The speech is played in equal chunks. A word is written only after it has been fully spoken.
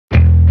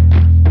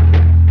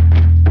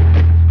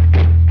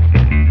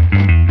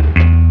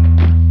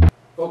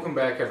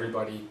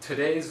everybody.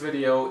 Today's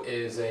video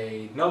is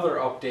another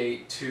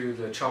update to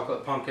the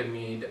chocolate pumpkin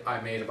mead I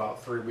made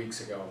about 3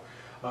 weeks ago.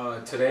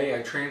 Today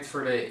I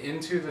transferred it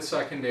into the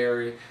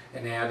secondary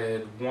and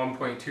added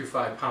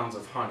 1.25 pounds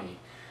of honey.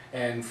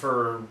 And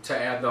to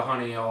add the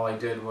honey, all I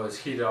did was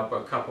heat up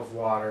a cup of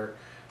water,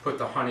 put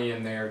the honey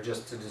in there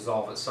just to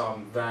dissolve it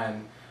some,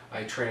 then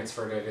I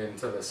transferred it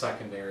into the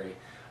secondary.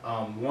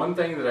 One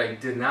thing that I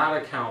did not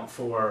account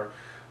for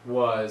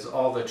was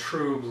all the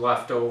trub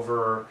left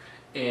over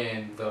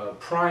in the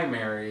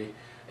primary,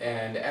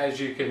 and as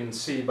you can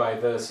see by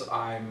this,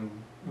 I'm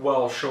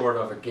well short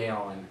of a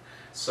gallon.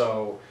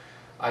 So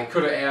I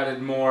could have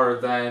added more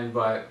then,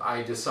 but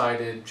I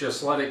decided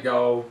just let it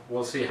go.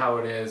 We'll see how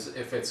it is.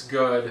 If it's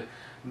good,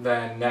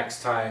 then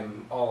next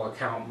time I'll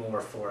account more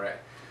for it.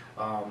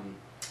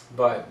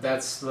 But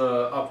that's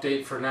the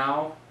update for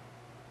now.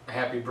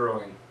 Happy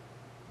brewing.